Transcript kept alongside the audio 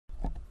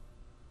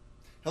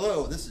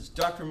Hello, this is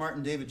Dr.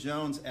 Martin David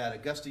Jones at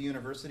Augusta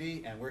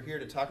University, and we're here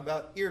to talk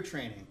about ear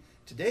training.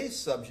 Today's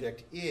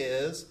subject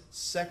is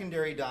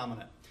secondary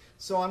dominant.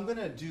 So I'm going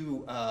to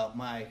do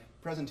my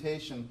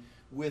presentation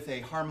with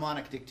a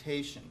harmonic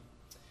dictation.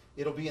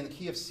 It'll be in the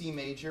key of C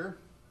major,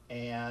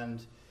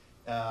 and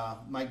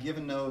my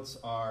given notes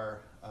are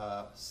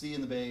C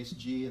in the bass,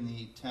 G in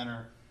the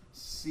tenor,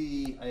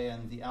 C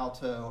in the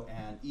alto,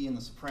 and E in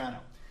the soprano.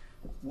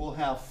 We'll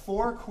have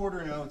 4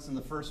 quarter notes in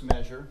the first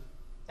measure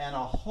and a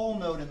whole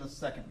note in the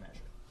second measure.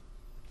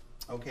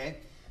 Okay?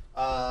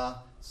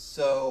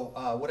 So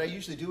what I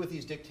usually do with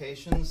these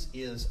dictations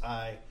is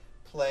I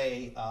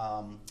play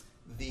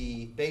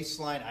the bass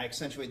line, I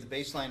accentuate the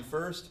bass line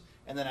first,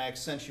 and then I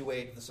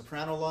accentuate the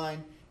soprano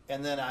line,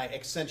 and then I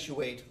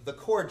accentuate the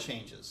chord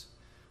changes.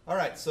 All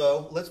right,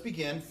 so let's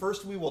begin.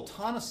 First we will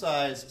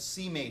tonicize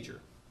C major.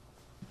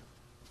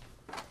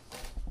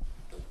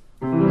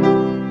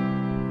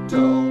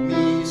 Do,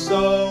 mi,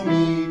 so,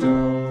 mi,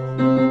 do.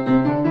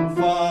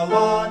 Fa,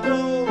 la, do,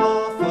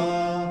 la,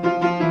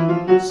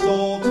 fa.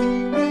 Sol,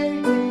 ti,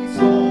 re, ti,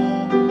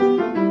 sol.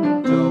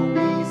 Do,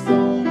 mi,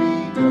 so,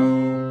 mi,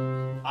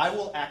 do. I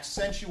will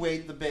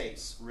accentuate the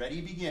bass.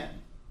 Ready, begin.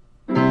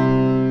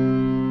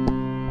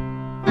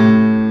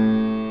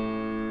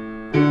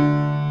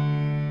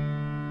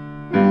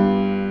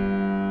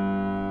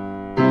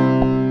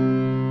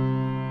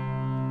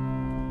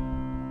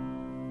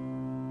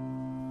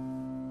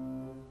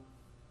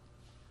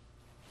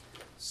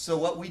 So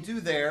what we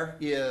do there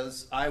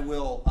is I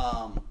will,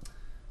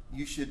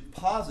 you should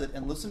pause it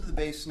and listen to the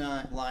bass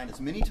line as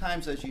many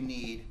times as you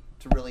need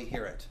to really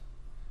hear it.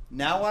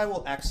 Now I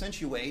will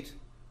accentuate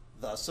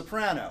the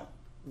soprano,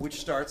 which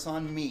starts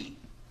on mi.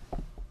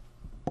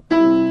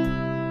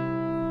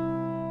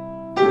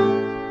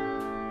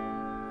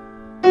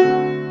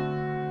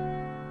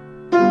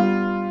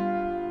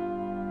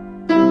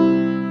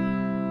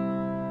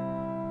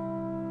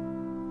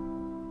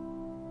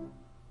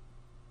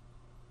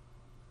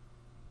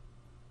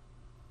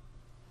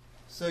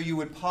 So you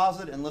would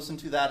pause it and listen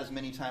to that as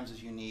many times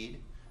as you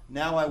need.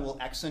 Now I will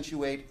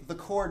accentuate the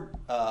chord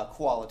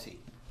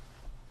quality.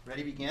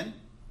 Ready, begin?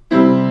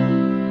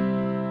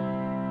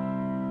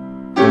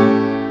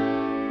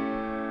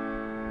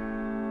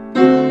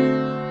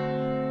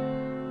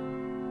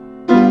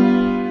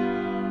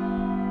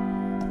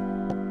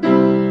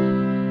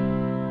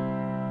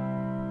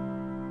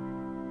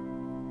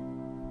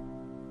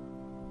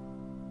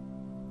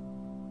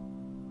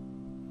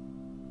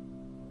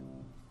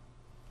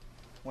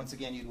 Once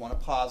again, you'd want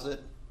to pause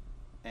it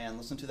and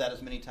listen to that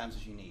as many times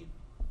as you need.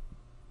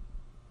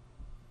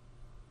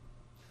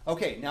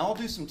 Okay, now I'll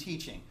do some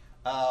teaching.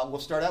 We'll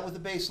start out with the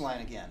bass line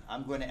again.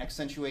 I'm going to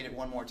accentuate it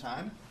one more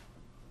time.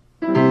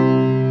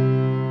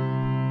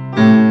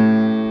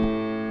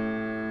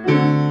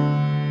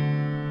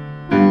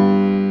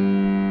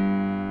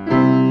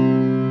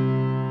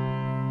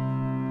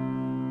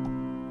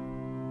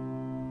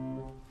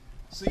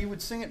 So you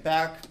would sing it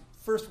back.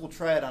 First we'll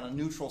try it on a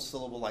neutral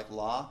syllable like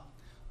la.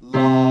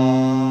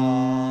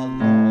 La, la,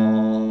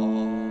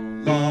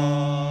 la,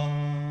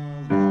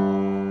 la,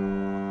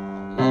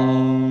 la.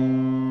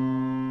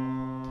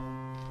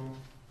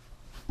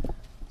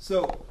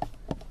 So,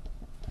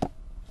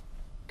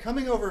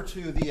 coming over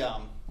to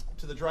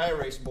the dry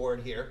erase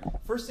board here,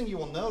 first thing you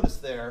will notice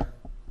there,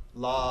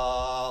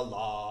 la,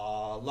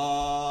 la,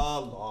 la,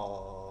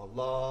 la,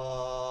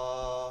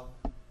 la.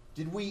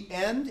 Did we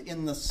end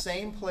in the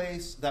same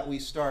place that we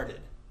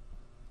started?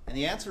 And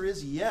the answer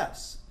is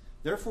yes.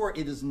 Therefore,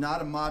 it is not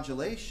a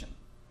modulation.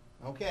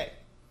 Okay.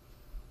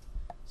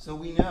 So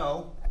we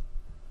know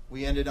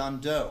we ended on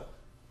do.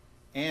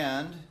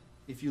 And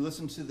if you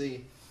listen to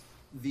the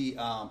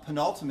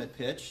penultimate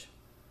pitch,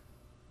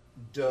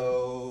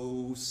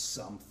 do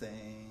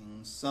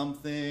something,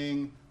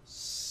 something,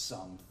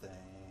 something,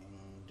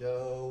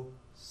 do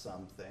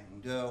something,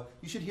 do.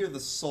 You should hear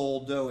the sol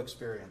do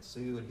experience. So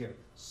you would hear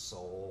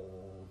sol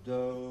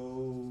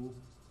do.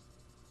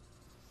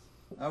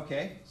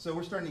 Okay, so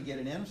we're starting to get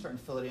it in. We're starting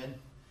to fill it in.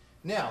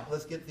 Now,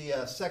 let's get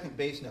the second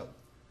bass note.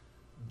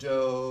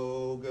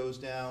 Do goes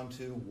down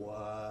to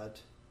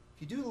what?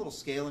 If you do a little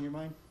scale in your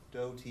mind,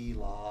 do, ti,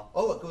 la.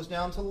 Oh, it goes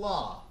down to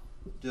la.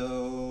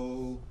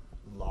 Do,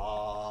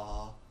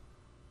 la.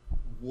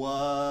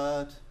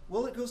 What?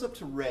 Well, it goes up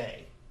to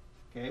re,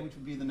 okay, which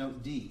would be the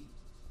note D.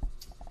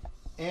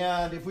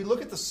 And if we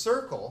look at the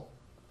circle,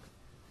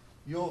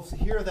 you'll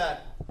hear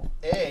that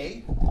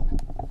A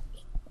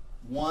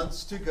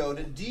wants to go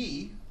to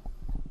D,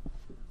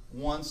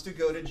 wants to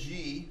go to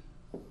G,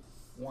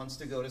 wants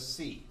to go to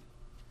C.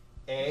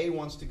 A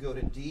wants to go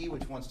to D,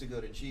 which wants to go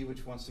to G,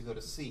 which wants to go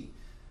to C.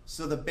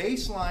 So the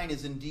bass line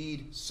is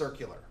indeed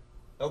circular.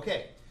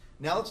 Okay,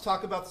 now let's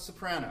talk about the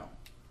soprano.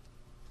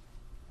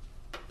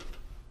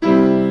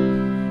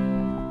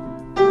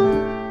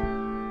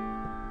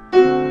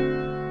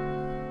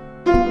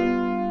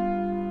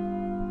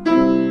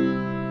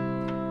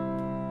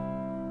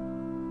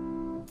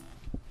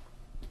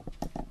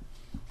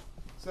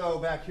 So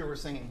back here we're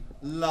singing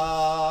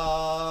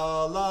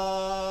la,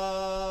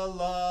 la,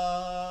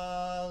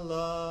 la,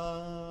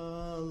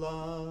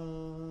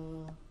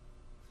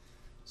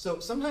 So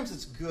sometimes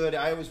it's good,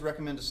 I always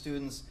recommend to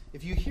students,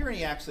 if you hear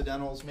any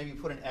accidentals, maybe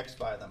put an X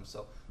by them.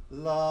 So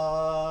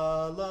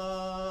la,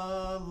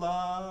 la,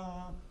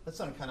 la. That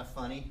sounded kind of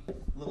funny, a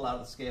little out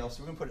of the scale,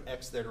 so we're going to put an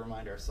X there to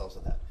remind ourselves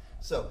of that.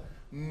 So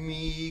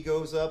mi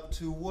goes up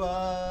to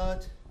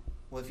what?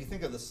 Well, if you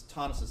think of this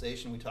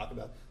tonicization we talk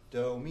about,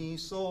 do, mi,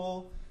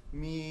 sol,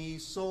 you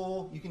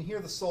can hear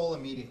the sol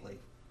immediately.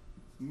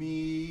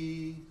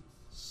 Mi,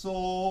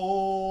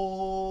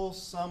 sol,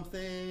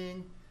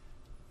 something.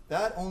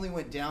 That only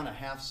went down a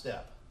half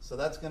step. So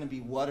that's going to be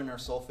what in our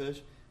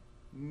solfege?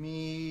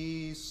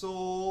 Mi,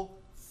 sol,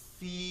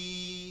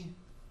 fi,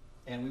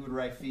 and we would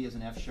write fi as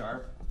an F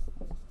sharp.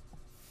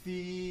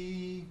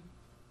 Fi,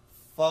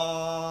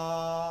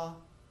 fa,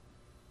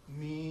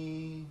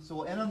 mi. So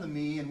we'll end on the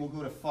mi and we'll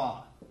go to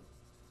fa.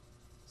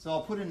 So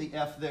I'll put in the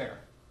F there.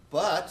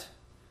 But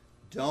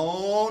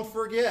don't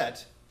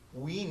forget,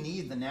 we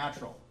need the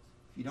natural.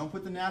 If you don't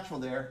put the natural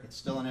there, it's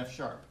still an F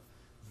sharp.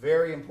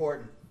 Very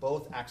important.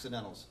 Both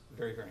accidentals.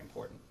 Very, very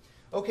important.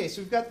 Okay,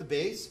 so we've got the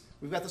bass,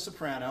 we've got the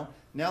soprano.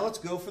 Now let's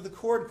go for the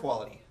chord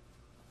quality.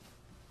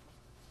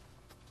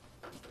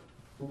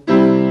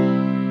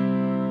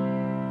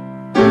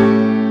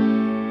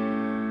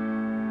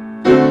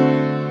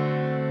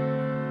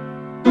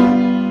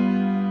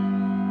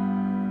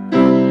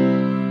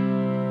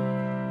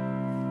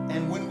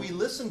 And when we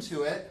listen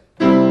to it,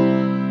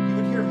 you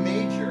would hear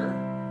major.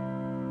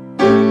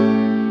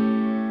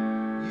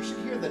 You should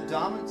hear the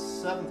dominant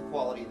seventh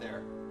quality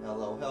there.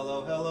 Hello,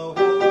 hello, hello,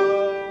 hello.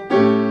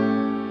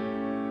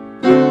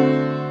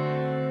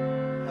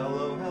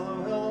 Hello, hello,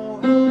 hello,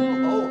 hello.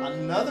 Oh,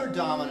 another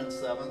dominant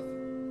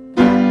seventh.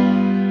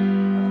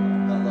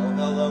 Hello,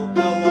 hello,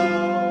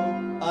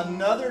 hello.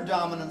 Another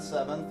dominant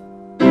seventh.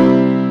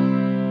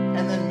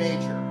 And then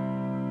major.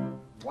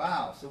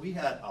 Wow, so we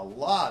had a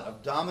lot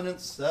of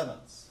dominant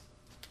sevenths.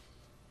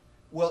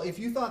 Well, if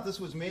you thought this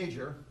was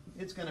major,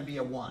 it's going to be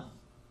a 1.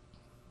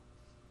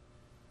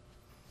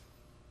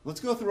 Let's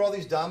go through all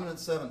these dominant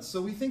sevenths.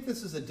 So we think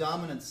this is a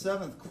dominant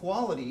seventh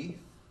quality,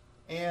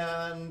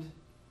 and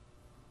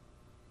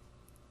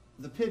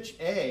the pitch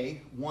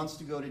A wants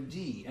to go to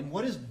D. And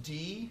what is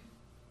D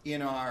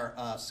in our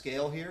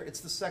scale here? It's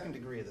the second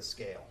degree of the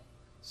scale.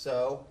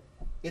 So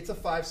it's a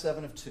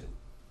 5/7 of 2.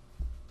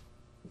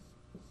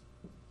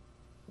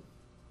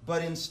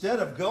 But instead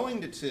of going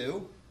to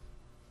 2,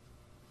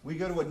 we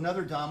go to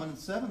another dominant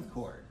seventh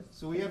chord.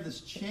 So we have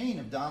this chain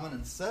of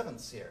dominant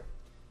sevenths here,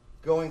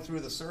 going through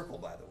the circle,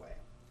 by the way.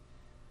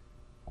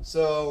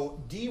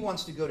 So D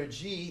wants to go to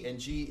G, and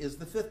G is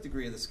the 5th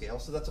degree of the scale,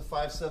 so that's a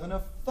 5/7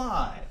 of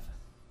 5.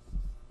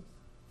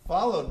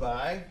 Followed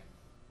by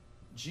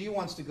G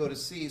wants to go to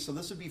C, so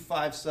this would be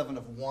 5/7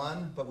 of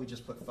 1, but we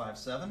just put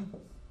 5/7.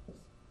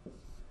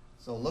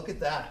 So look at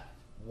that.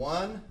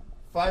 1,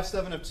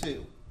 5/7 of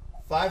 2,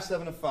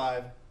 5/7 of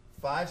 5,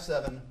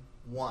 5/7,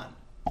 1.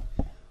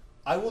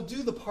 I will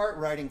do the part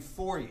writing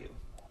for you.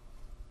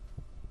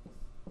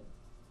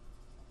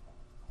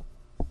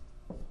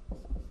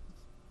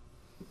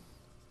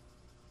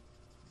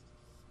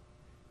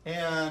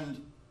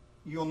 And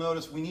you'll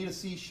notice we need a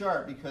C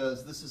sharp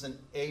because this is an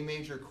A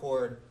major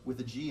chord with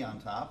a G on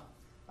top.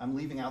 I'm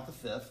leaving out the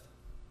 5th.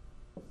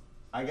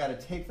 I got to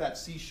take that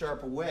C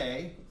sharp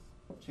away,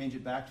 change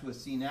it back to a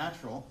C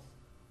natural.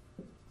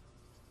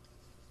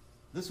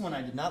 This one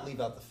I did not leave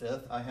out the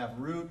 5th. I have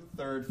root,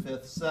 3rd,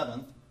 5th,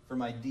 7th for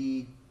my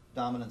D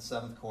dominant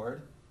 7th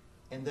chord.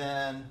 And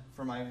then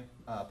for my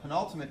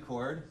penultimate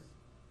chord,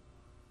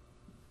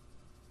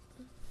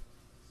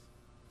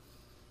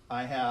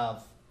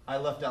 I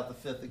left out the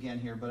 5th again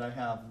here, but I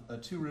have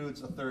 2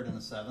 roots, a 3rd, and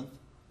a 7th.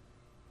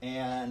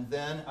 And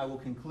then I will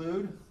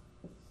conclude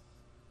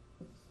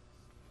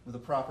with a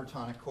proper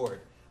tonic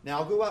chord. Now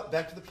I'll go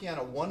back to the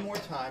piano one more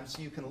time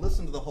so you can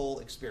listen to the whole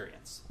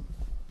experience.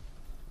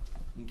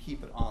 You can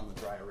keep it on the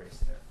dry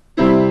erase there.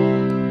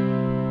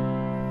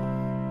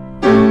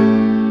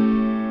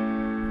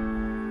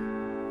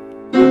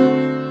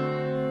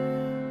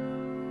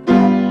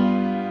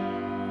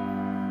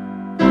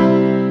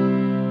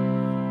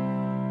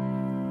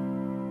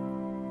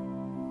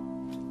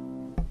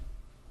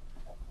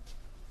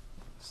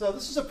 So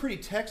this is a pretty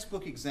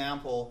textbook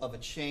example of a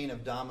chain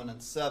of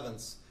dominant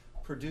sevenths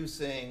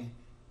producing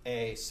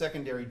a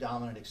secondary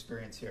dominant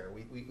experience here.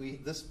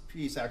 This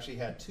piece actually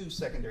had 2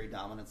 secondary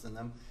dominants in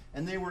them,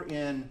 and they were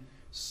in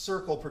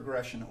circle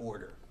progression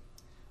order.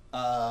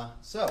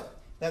 So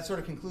that sort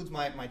of concludes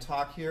my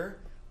talk here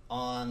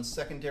on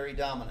secondary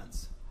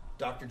dominants.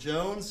 Dr.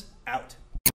 Jones, out.